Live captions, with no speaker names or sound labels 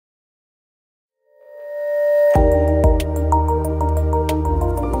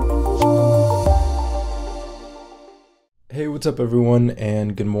What's up everyone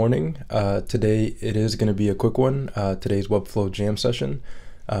and good morning. Today it is going to be a quick one. Today's Webflow jam session.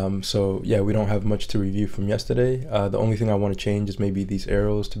 So yeah, we don't have much to review from yesterday. The only thing I want to change is maybe these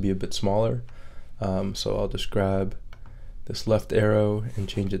arrows to be a bit smaller. So I'll just grab this left arrow and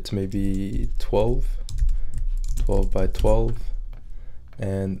change it to maybe 12 by 12,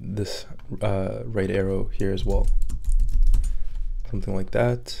 and this right arrow here as well. Something like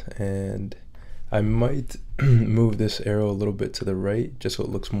that. And I might move this arrow a little bit to the right just so it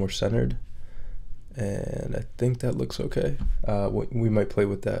looks more centered, and I think that looks okay. We might play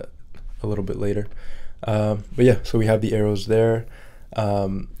with that a little bit later, but yeah, so we have the arrows there.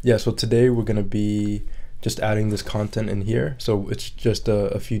 Yeah, so today we're gonna be just adding this content in here, so it's just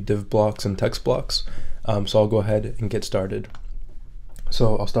a few div blocks and text blocks. So I'll go ahead and get started.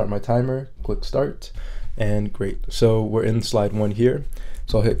 So I'll start my timer, click start, and great. So we're in slide 1 here.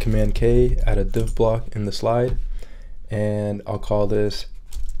 So I'll hit Command K, add a div block in the slide, and I'll call this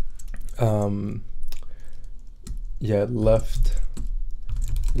left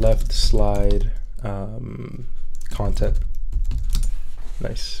slide content.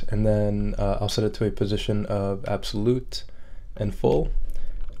 Nice. And then I'll set it to a position of absolute and full.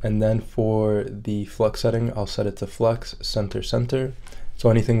 And then for the flex setting, I'll set it to flex, center, center. So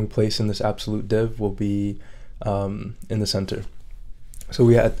anything we place in this absolute div will be in the center. So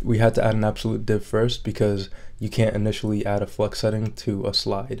we had to add an absolute div first because you can't initially add a flex setting to a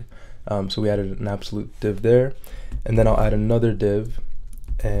slide. So we added an absolute div there, and then I'll add another div,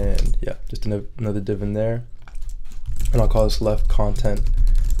 and yeah, just another div in there, and I'll call this left content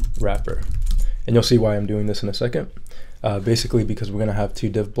wrapper. And you'll see why I'm doing this in a second. Basically because we're gonna have 2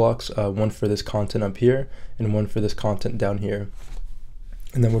 div blocks, one for this content up here and one for this content down here.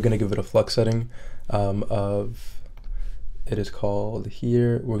 And then we're gonna give it a flex setting of, it is called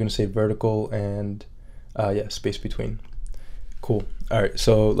here, we're gonna say vertical and yeah, space between. Cool. All right,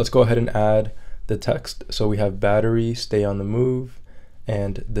 so let's go ahead and add the text. So we have battery, stay on the move,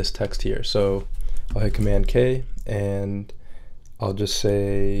 and this text here. So I'll hit Command K, and I'll just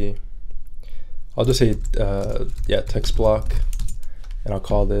say yeah, text block, and I'll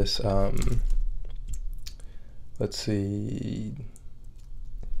call this let's see,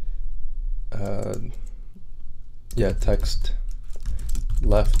 yeah, text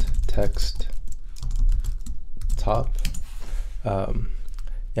left, text top.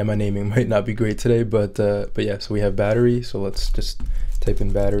 Yeah, my naming might not be great today, but yeah, so we have battery, so let's just type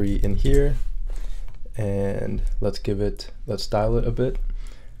in battery in here, and let's style it a bit.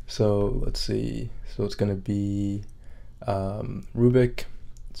 So let's see, so it's gonna be rubric,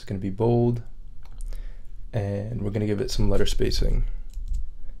 it's gonna be bold, and we're gonna give it some letter spacing,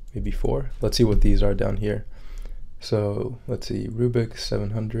 maybe 4. Let's see what these are down here. So let's see, rubric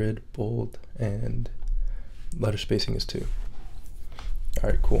 700, bold, and letter spacing is 2. All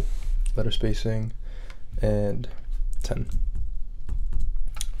right, cool. Letter spacing and 10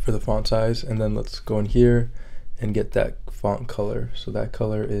 for the font size. And then let's go in here and get that font color. So that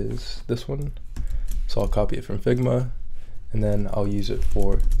color is this one. So I'll copy it from Figma, and then I'll use it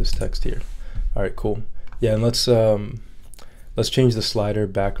for this text here. All right, cool. Yeah, and let's change the slider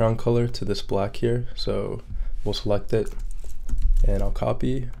background color to this black here. So we'll select it, and I'll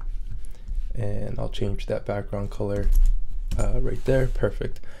copy, and I'll change that background color right there.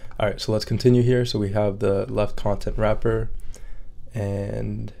 Perfect. All right, so let's continue here. So we have the left content wrapper,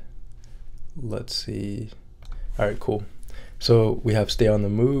 and let's see. All right, cool. So we have stay on the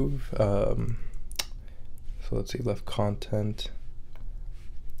move. So let's see, left content,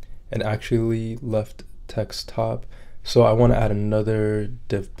 and actually left text top. So I want to add another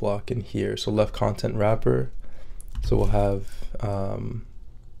div block in here. So left content wrapper. So we'll have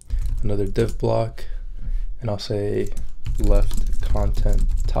another div block, and I'll say left content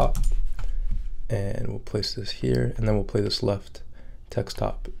top, and we'll place this here, and then we'll play this left text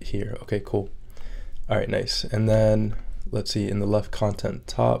top here. Okay, cool. All right, nice. And then let's see, in the left content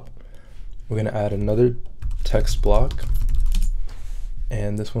top, we're gonna add another text block,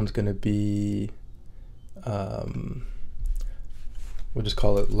 and this one's gonna be we'll just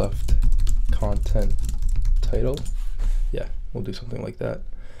call it left content title. Yeah, we'll do something like that.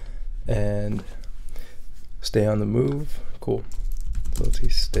 And stay on the move. Cool. So let's see,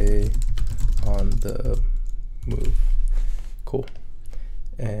 stay on the move. Cool.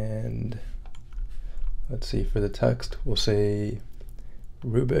 And let's see, for the text, we'll say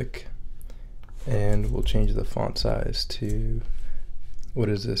rubric, and we'll change the font size to, what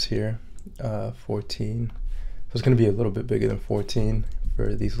is this here? 14. So it's going to be a little bit bigger than 14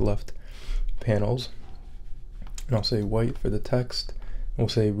 for these left panels. And I'll say white for the text. We'll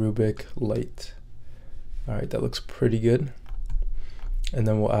say rubric light. All right, that looks pretty good. And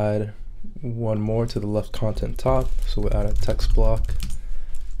then we'll add one more to the left content top. So we'll add a text block.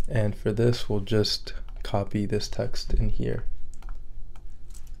 And for this, we'll just copy this text in here.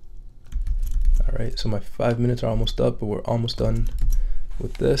 All right, so my 5 minutes are almost up, but we're almost done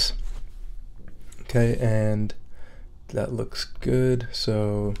with this. Okay, and that looks good.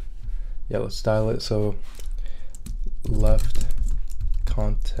 So yeah, let's style it. So left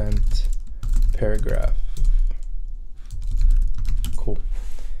content paragraph. Cool.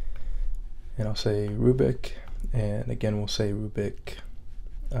 And I'll say Rubik, and again we'll say Rubik,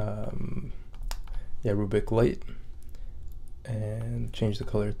 Rubik light, and change the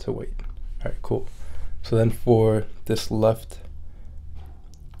color to white. All right, cool. So then for this left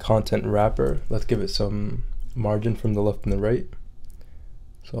content wrapper, let's give it some margin from the left and the right.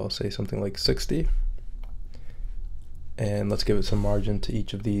 So I'll say something like 60. And let's give it some margin to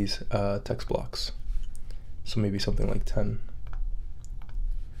each of these text blocks. So maybe something like 10.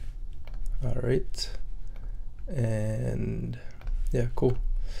 All right. And yeah, cool.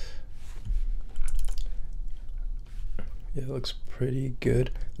 Yeah, it looks pretty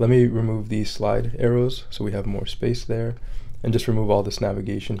good. Let me remove these slide arrows so we have more space there, and just remove all this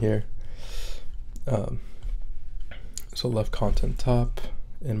navigation here. So left content top,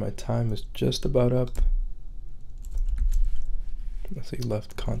 and my time is just about up. Let's see,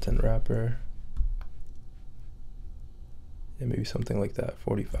 left content wrapper. Yeah, maybe something like that,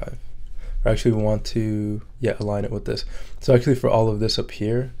 45. Or actually we want to, yeah, align it with this. So actually for all of this up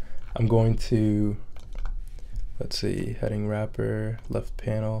here, I'm going to, let's see, heading wrapper, left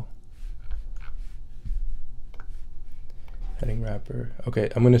panel, heading wrapper. Okay,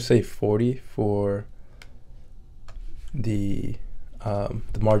 I'm gonna say 40 for the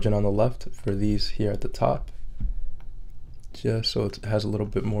margin on the left for these here at the top, just so it has a little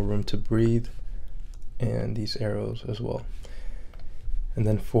bit more room to breathe, and these arrows as well. And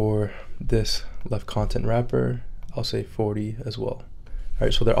then for this left content wrapper, I'll say 40 as well. All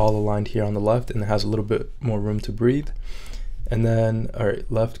right, so they're all aligned here on the left, and it has a little bit more room to breathe. And then, all right,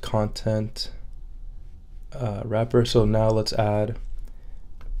 left content wrapper. So now let's add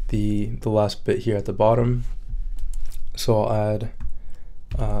the last bit here at the bottom. So I'll add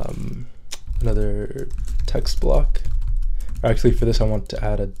another text block. Actually, for this, I want to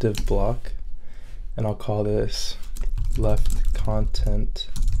add a div block, and I'll call this left content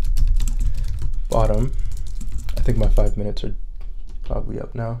bottom. I think my 5 minutes are probably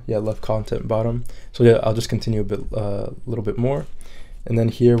up now. Yeah, left content bottom. So yeah, I'll just continue a little bit more. And then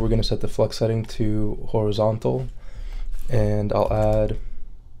here we're going to set the flex setting to horizontal, and I'll add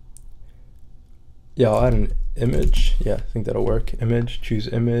an image. Yeah, I think that'll work. Image, choose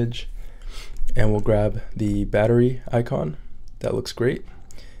image, and we'll grab the battery icon. That looks great.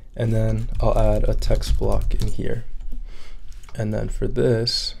 And then I'll add a text block in here. And then for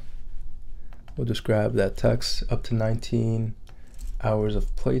this, we'll just grab that text, up to 19 hours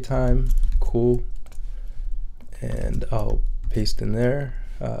of playtime. Cool. And I'll paste in there.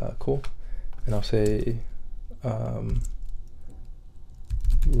 Cool. And I'll say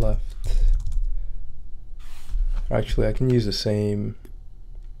left. Actually, I can use the same.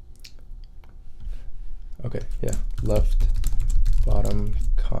 Okay, yeah, left bottom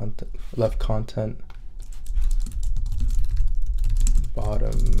content, left content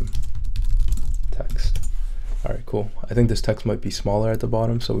bottom text. All right, cool. I think this text might be smaller at the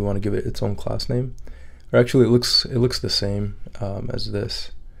bottom, so we want to give it its own class name. Or actually, it looks the same as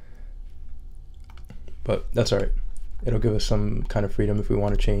this, but that's all right. It'll give us some kind of freedom if we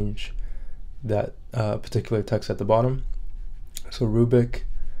want to change that particular text at the bottom. So Rubik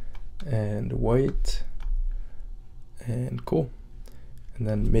and white, and cool. And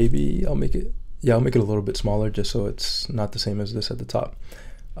then maybe I'll make it, yeah, I'll make it a little bit smaller just so it's not the same as this at the top.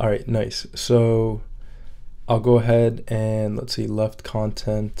 All right, nice. So I'll go ahead and let's see, left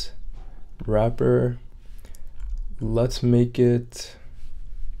content wrapper. Let's make it,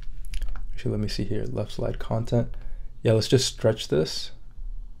 actually, let me see here, left slide content. Yeah, let's just stretch this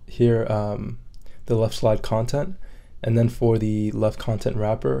here, the left slide content. And then for the left content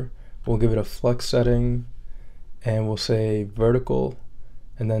wrapper, we'll give it a flex setting, and we'll say vertical,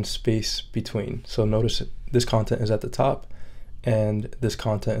 and then space between. So notice this content is at the top, and this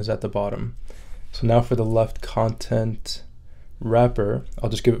content is at the bottom. So now for the left content wrapper, I'll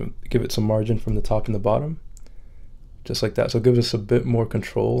just give it some margin from the top and the bottom, just like that. So it gives us a bit more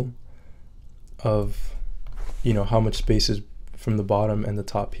control of, you know, how much space is from the bottom and the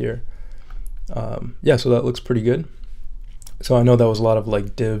top here. Yeah, so that looks pretty good. So I know that was a lot of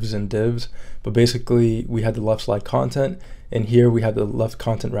like divs and divs, but basically we had the left slide content, and here we had the left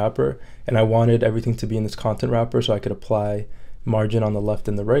content wrapper, and I wanted everything to be in this content wrapper so I could apply margin on the left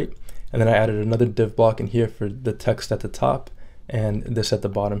and the right. And then I added another div block in here for the text at the top and this at the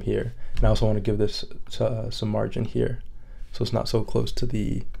bottom here. And I also want to give this some margin here, so it's not so close to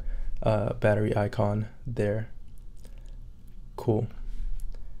the battery icon there. Cool.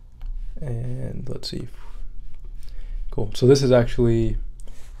 And let's see. Cool. So this is actually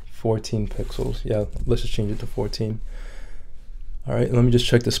 14 pixels. Yeah, let's just change it to 14. All right, let me just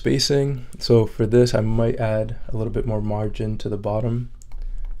check the spacing. So for this, I might add a little bit more margin to the bottom.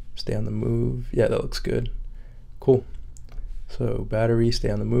 Stay on the move. Yeah, that looks good. Cool. So battery, stay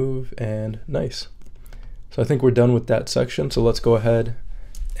on the move, and nice. So I think we're done with that section. So let's go ahead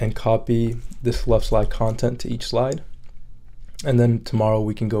and copy this left slide content to each slide. And then tomorrow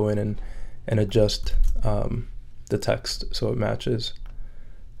we can go in and adjust the text so it matches.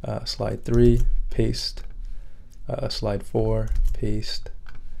 Slide 3, paste. Slide 4, paste.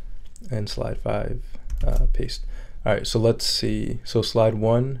 And slide 5, paste. All right, so let's see. So slide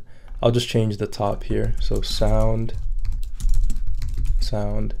 1, I'll just change the top here. So sound,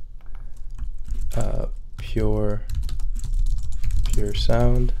 pure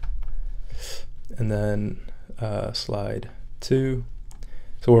sound. And then slide 2.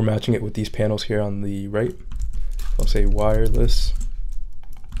 So we're matching it with these panels here on the right. I'll say wireless,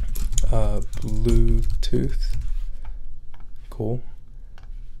 Bluetooth. Cool.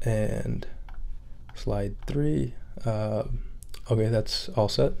 And slide 3. Okay, that's all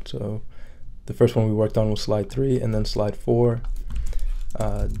set. So the first one we worked on was slide 3, and then slide 4,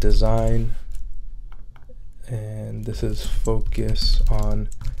 design, and this is focus on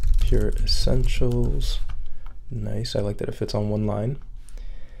pure essentials. Nice. I like that it fits on one line.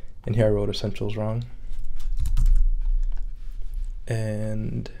 And here I wrote essentials wrong.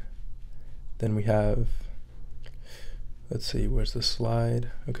 And then we have, let's see, where's the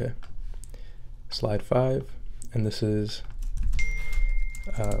slide? Okay, slide 5, and this is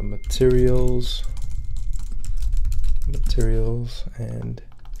materials, and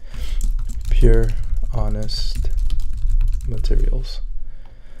pure, honest materials.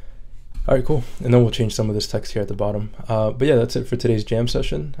 All right, cool. And then we'll change some of this text here at the bottom. But yeah, that's it for today's jam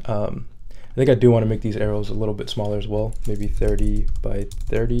session. I think I do want to make these arrows a little bit smaller as well, maybe 30 by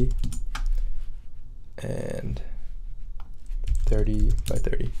 30 and 30 by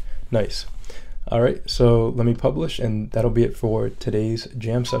 30. Nice. All right, so let me publish, and that'll be it for today's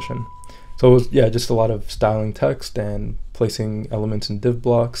jam session. So it was, yeah, just a lot of styling text and placing elements in div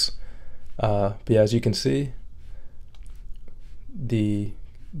blocks. But yeah, as you can see, the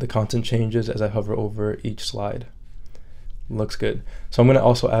content changes as I hover over each slide. Looks good. So I'm going to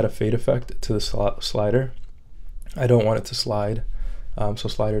also add a fade effect to the slider. I don't want it to slide. So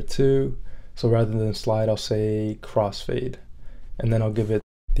slider 2. So rather than slide, I'll say crossfade. And then I'll give it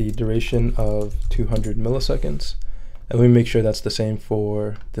the duration of 200 milliseconds. And let me make sure that's the same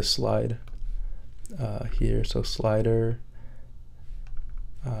for this slide here. So slider,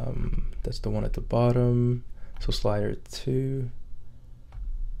 that's the one at the bottom. So slider 2,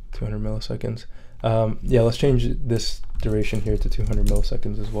 200 milliseconds. Yeah, let's change this duration here to 200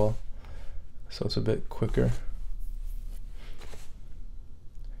 milliseconds as well, so it's a bit quicker.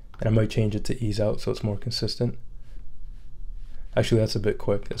 And I might change it to ease out so it's more consistent. Actually, that's a bit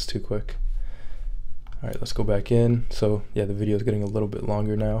quick. That's too quick. All right, let's go back in. So yeah, the video is getting a little bit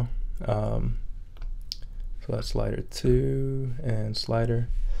longer now. So that's slider 2 and slider.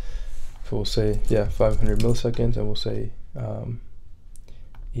 So we'll say, yeah, 500 milliseconds, and we'll say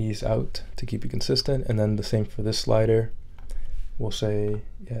ease out to keep it consistent. And then the same for this slider. We'll say,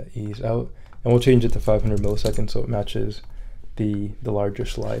 yeah, ease out. And we'll change it to 500 milliseconds so it matches the larger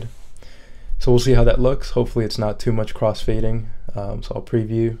slide. So we'll see how that looks. Hopefully it's not too much crossfading. So I'll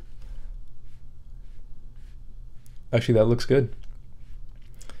preview. Actually, that looks good.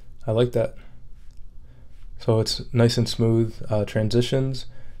 I like that. So it's nice and smooth transitions.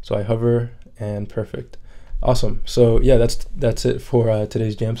 So I hover and perfect. Awesome. So yeah, that's it for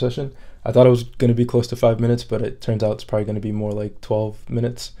today's jam session. I thought it was going to be close to 5 minutes, but it turns out it's probably going to be more like 12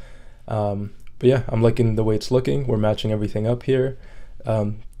 minutes. But yeah, I'm liking the way it's looking. We're matching everything up here.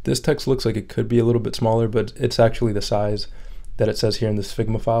 This text looks like it could be a little bit smaller, but it's actually the size that it says here in this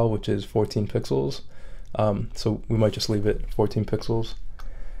Figma file, which is 14 pixels. So we might just leave it 14 pixels.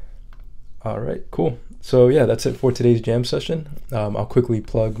 All right, cool. So yeah, that's it for today's jam session. I'll quickly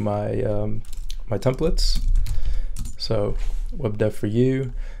plug my my templates. So WebDev for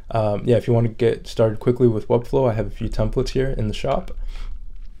you. Yeah, if you want to get started quickly with Webflow, I have a few templates here in the shop.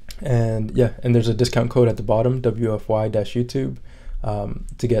 And yeah, and there's a discount code at the bottom, WFY-YouTube,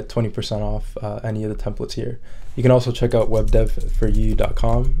 to get 20% off any of the templates here. You can also check out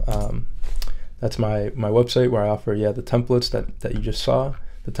webdevforyou.com. that's my website where I offer the templates that you just saw.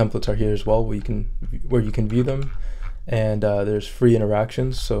 The templates are here as well, where you can view them. And there's free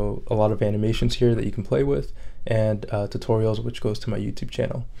interactions, so a lot of animations here that you can play with, and tutorials, which goes to my YouTube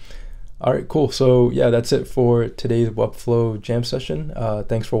channel. All right, cool. So yeah, that's it for today's Webflow jam session.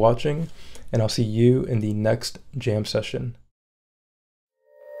 Thanks for watching, and I'll see you in the next jam session.